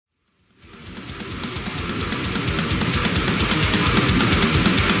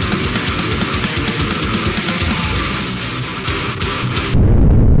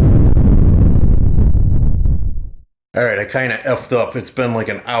kind of effed up. It's been like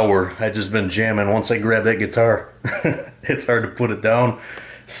an hour. I just been jamming. Once I grab that guitar, it's hard to put it down.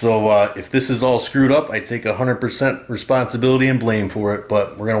 So if this is all screwed up, I take 100% responsibility and blame for it.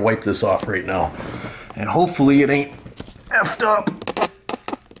 But we're gonna wipe this off right now, and hopefully it ain't effed up.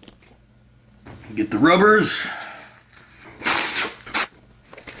 Get the rubbers.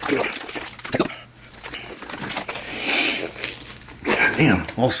 God damn,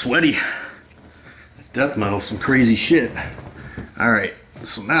 all sweaty. Death metal, some crazy shit. Alright,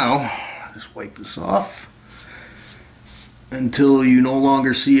 so now, just wipe this off until you no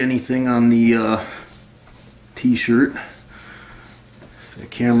longer see anything on the t-shirt. If the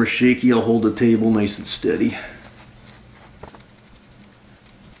camera's shaky, I'll hold the table nice and steady.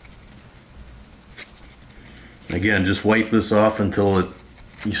 Again, just wipe this off until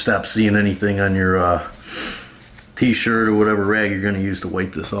you stop seeing anything on your t-shirt or whatever rag you're going to use to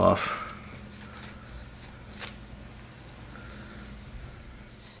wipe this off.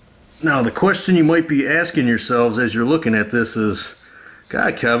 Now, the question you might be asking yourselves as you're looking at this is,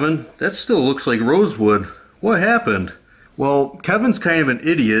 God, Kevin, that still looks like rosewood. What happened? Well, Kevin's kind of an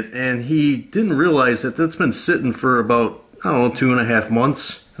idiot, and he didn't realize that that's been sitting for about, I don't know, 2.5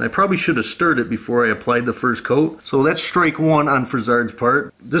 months. And I probably should have stirred it before I applied the first coat. So that's strike one on Frasard's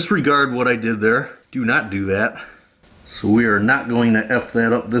part. Disregard what I did there. Do not do that. So we are not going to F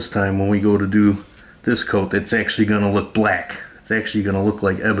that up this time when we go to do this coat. That's actually going to look black. It's actually going to look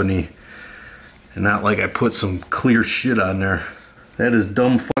like ebony, and not like I put some clear shit on there. That is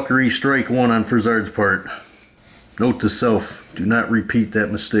dumb fuckery strike one on Frasard's part. Note to self, do not repeat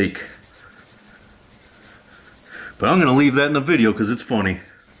that mistake. But I'm going to leave that in the video because it's funny.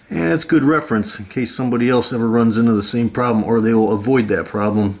 And it's good reference in case somebody else ever runs into the same problem, or they will avoid that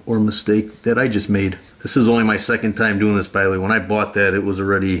problem or mistake that I just made. This is only my second time doing this, by the way. When I bought that, it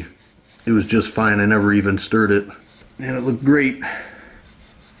was just fine. I never even stirred it. And it looked great.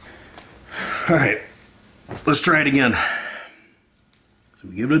 Alright, let's try it again. So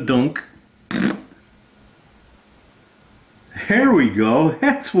we give it a dunk. There we go.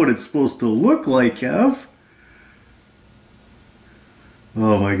 That's what it's supposed to look like, Kev.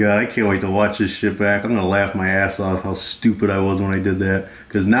 Oh my god, I can't wait to watch this shit back. I'm going to laugh my ass off how stupid I was when I did that.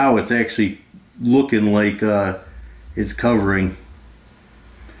 Because now it's actually looking like it's covering.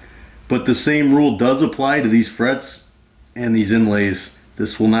 But the same rule does apply to these frets and these inlays.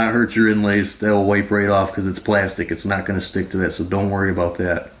 This will not hurt your inlays. That will wipe right off because it's plastic. It's not going to stick to that, so don't worry about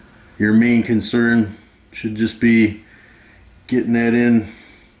that. Your main concern should just be getting that in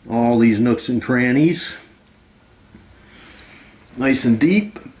all these nooks and crannies. Nice and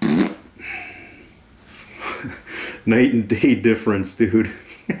deep. Night and day difference, dude.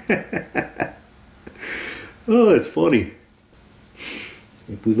 Oh, it's funny. I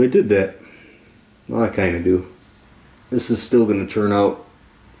can't believe I did that. Well, I kind of do. This is still going to turn out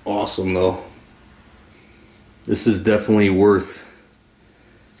awesome, though. This is definitely worth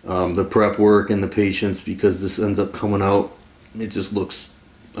the prep work and the patience, because this ends up coming out. It just looks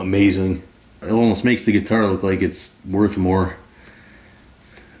amazing. It almost makes the guitar look like it's worth more.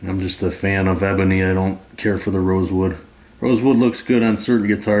 I'm just a fan of ebony. I don't care for the rosewood. Rosewood looks good on certain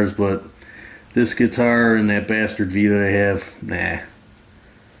guitars, but this guitar and that bastard V that I have, nah.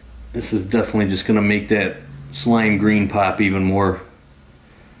 This is definitely just going to make that slime green pop even more,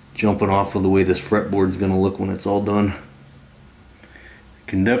 jumping off of the way this fretboard is going to look when it's all done. I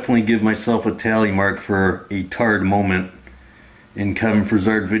can definitely give myself a tally mark for a tarred moment in Kevin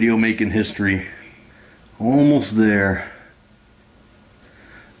Frasard video making history. Almost there.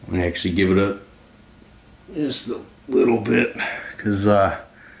 I'm going to actually give it just a little bit, because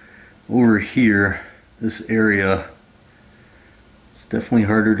over here, this area, it's definitely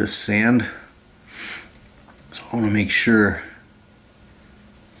harder to sand. So I want to make sure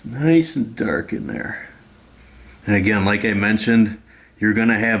it's nice and dark in there. And again, like I mentioned, you're going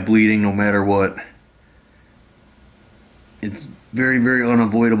to have bleeding no matter what. It's very, very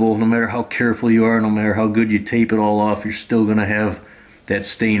unavoidable. No matter how careful you are, no matter how good you tape it all off, you're still going to have that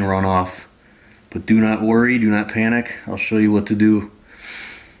stain run off. But do not worry, do not panic. I'll show you what to do.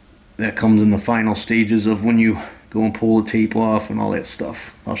 That comes in the final stages of when you go and pull the tape off and all that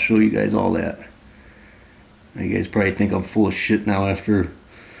stuff. I'll show you guys all that. You guys probably think I'm full of shit now after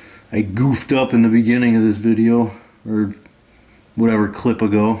I goofed up in the beginning of this video, or whatever clip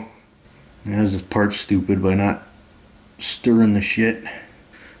ago. I was just part stupid by not stirring the shit.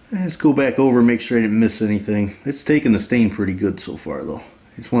 Let's go back over and make sure I didn't miss anything. It's taken the stain pretty good so far, though.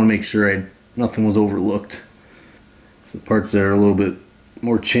 I just want to make sure nothing was overlooked. So the parts that are a little bit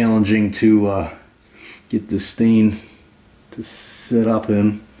more challenging to get the stain to set up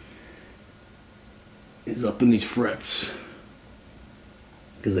in. is up in these frets,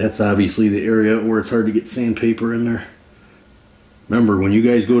 because that's obviously the area where it's hard to get sandpaper in there. Remember, when you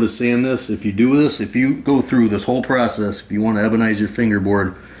guys go to sand this, if you do this, if you go through this whole process, if you want to ebonize your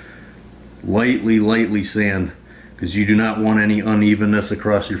fingerboard, lightly sand, because you do not want any unevenness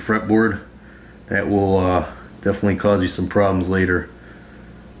across your fretboard. That will definitely cause you some problems later.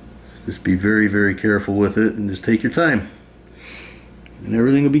 Just be very careful with it and just take your time, and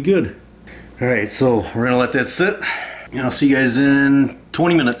everything will be good. Alright, so we're gonna let that sit, and I'll see you guys in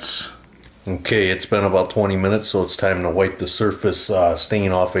 20 minutes. Okay, it's been about 20 minutes, so it's time to wipe the surface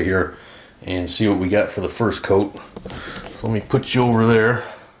stain off of here and see what we got for the first coat. So let me put you over there,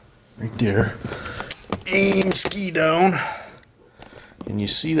 right there. Aim ski down. And you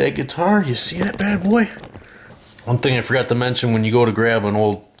see that guitar? You see that bad boy? One thing I forgot to mention, when you go to grab an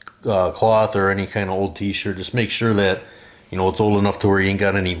old cloth or any kind of old t-shirt, just make sure that, you know, it's old enough to where you ain't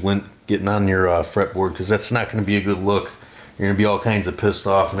got any lint getting on your fretboard, because that's not going to be a good look. You're going to be all kinds of pissed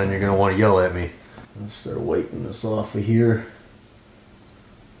off, and then you're going to want to yell at me. Let's start wiping this off of here.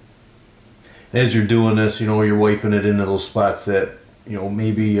 As you're doing this, you know, you're wiping it into those spots that, you know,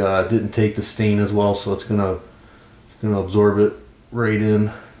 maybe didn't take the stain as well, so it's gonna absorb it right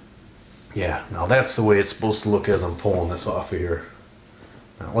in. Yeah, now that's the way it's supposed to look as I'm pulling this off of here.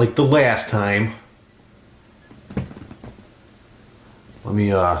 Not like the last time. Let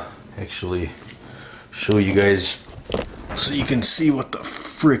me actually show you guys so you can see what the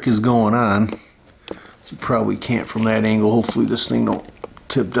frick is going on. So you probably can't from that angle. Hopefully this thing don't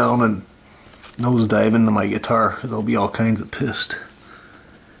tip down and nosedive into my guitar, because I'll be all kinds of pissed.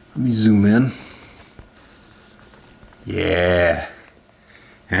 Let me zoom in. Yeah.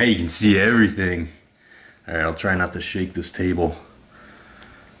 Now you can see everything. Alright, I'll try not to shake this table.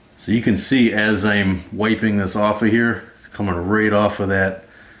 So you can see as I'm wiping this off of here, it's coming right off of that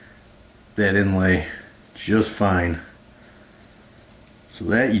inlay just fine. So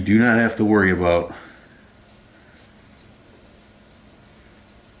that you do not have to worry about.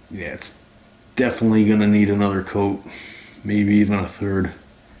 Yeah, it's definitely gonna need another coat, maybe even a third.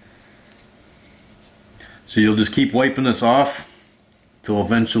 So you'll just keep wiping this off till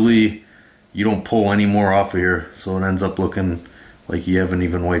eventually you don't pull any more off of here, so it ends up looking like you haven't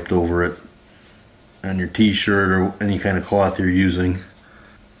even wiped over it on your t-shirt or any kind of cloth you're using.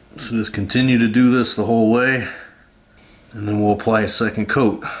 So just continue to do this the whole way, and then we'll apply a second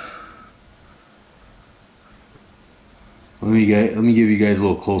coat. Let me give you guys a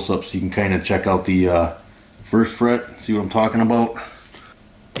little close-up so you can kind of check out the first fret, see what I'm talking about.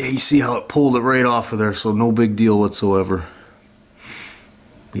 Yeah, you see how it pulled it right off of there, so no big deal whatsoever.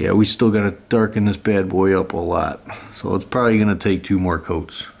 Yeah, we still got to darken this bad boy up a lot, so it's probably going to take 2 more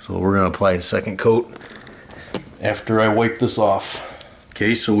coats. So we're going to apply a second coat after I wipe this off.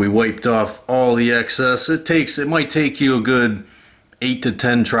 Okay, so we wiped off all the excess. It might take you a good 8 to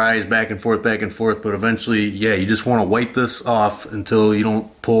 10 tries back and forth, but eventually, yeah, you just want to wipe this off until you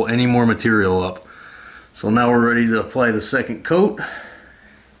don't pull any more material up. So now we're ready to apply the second coat.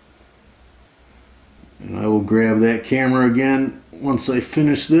 And I will grab that camera again once I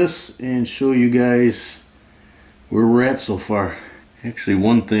finish this and show you guys where we're at so far. Actually,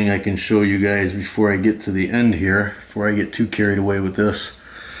 one thing I can show you guys before I get to the end here, before I get too carried away with this,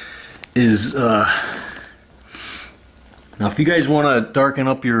 is now if you guys want to darken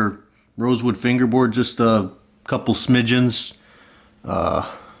up your rosewood fingerboard just a couple smidgens,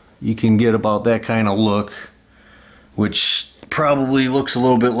 you can get about that kind of look, which probably looks a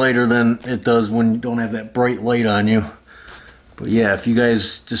little bit lighter than it does when you don't have that bright light on you. But yeah, if you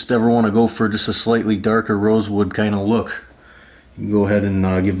guys just ever want to go for just a slightly darker rosewood kind of look, you can go ahead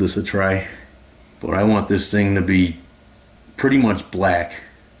and give this a try. But I want this thing to be pretty much black.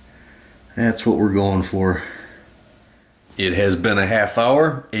 That's what we're going for. It has been a half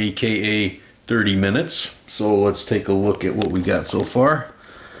hour, aka 30 minutes. So let's take a look at what we got so far.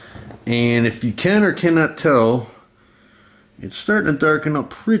 And if you can or cannot tell, it's starting to darken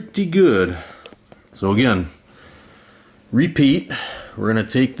up pretty good. So again, repeat. We're going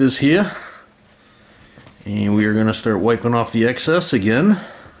to take this here and we are going to start wiping off the excess again.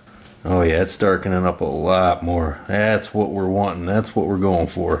 Oh yeah, it's darkening up a lot more. That's what we're wanting. That's what we're going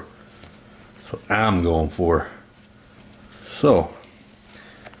for. That's what I'm going for. So,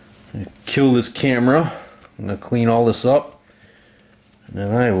 I'm going to kill this camera. I'm going to clean all this up, and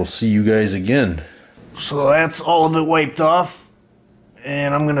then I will see you guys again. So that's all of it wiped off,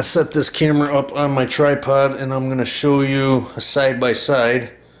 and I'm going to set this camera up on my tripod, and I'm going to show you a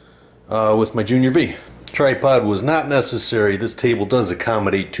side-by-side with my Junior V. Tripod was not necessary. This table does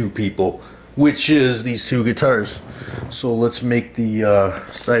accommodate 2 people which is these two guitars. So let's make the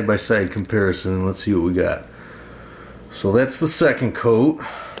side-by-side comparison and let's see what we got. So that's the second coat,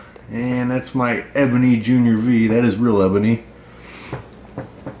 and that's my Ebony Junior V. That is real ebony.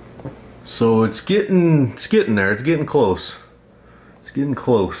 So it's getting there. It's getting close. It's getting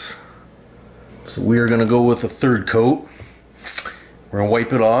close. So we are going to go with a third coat. We're going to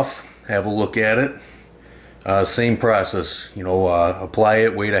wipe it off, have a look at it. Same process, you know, apply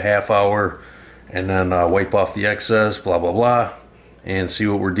it, wait a half hour, and then wipe off the excess, blah blah blah, and see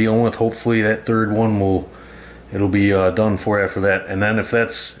what we're dealing with. Hopefully that third one it'll be done for after that. And then if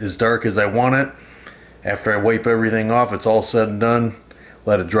that's as dark as I want it, after I wipe everything off, it's all said and done,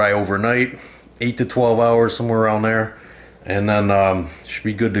 let it dry overnight, 8 to 12 hours, somewhere around there, and then should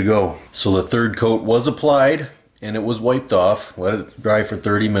be good to go. So the third coat was applied and it was wiped off, let it dry for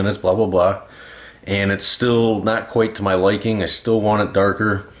 30 minutes, blah blah blah, and it's still not quite to my liking. I still want it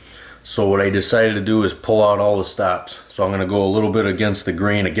darker. So what I decided to do is pull out all the stops. So I'm going to go a little bit against the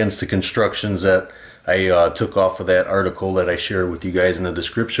grain, against the constructions that I took off of that article that I shared with you guys in the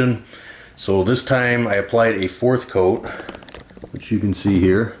description. So this time I applied a fourth coat, which you can see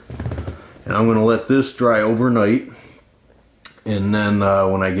here, and I'm going to let this dry overnight, and then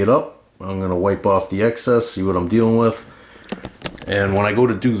when I get up, I'm going to wipe off the excess, see what I'm dealing with. And when I go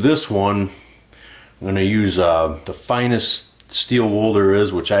to do this one, I'm going to use the finest steel wool there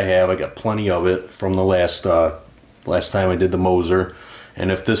is, which I have. I got plenty of it from the last time I did the Moser.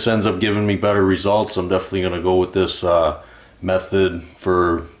 And if this ends up giving me better results, I'm definitely going to go with this method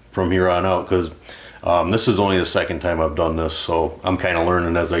from here on out, because this is only the second time I've done this, so I'm kind of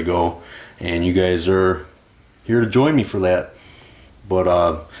learning as I go, and you guys are here to join me for that.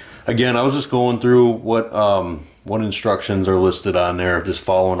 But again, I was just going through what instructions are listed on there, just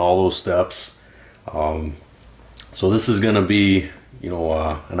following all those steps. So this is going to be, you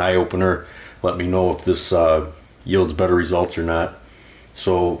know, an eye-opener. Let me know if this yields better results or not.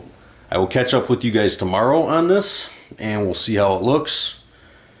 So I will catch up with you guys tomorrow on this, and we'll see how it looks,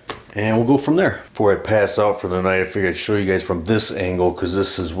 and we'll go from there. Before I pass out for the night, I figured I'd show you guys from this angle, because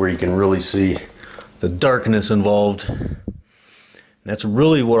this is where you can really see the darkness involved. And that's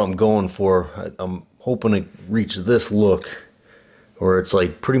really what I'm going for. I'm hoping to reach this look, where it's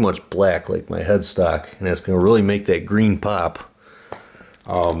like pretty much black like my headstock, and that's going to really make that green pop.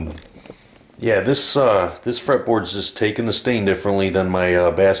 Yeah, this fretboard's just taking the stain differently than my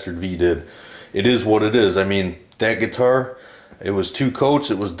Bastard V did. It is what it is. I mean, that guitar, it was 2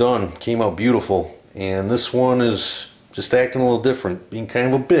 coats, it was done, came out beautiful. And this one is just acting a little different, being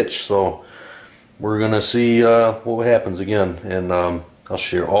kind of a bitch. So we're gonna see what happens again, and I'll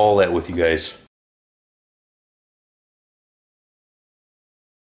share all that with you guys.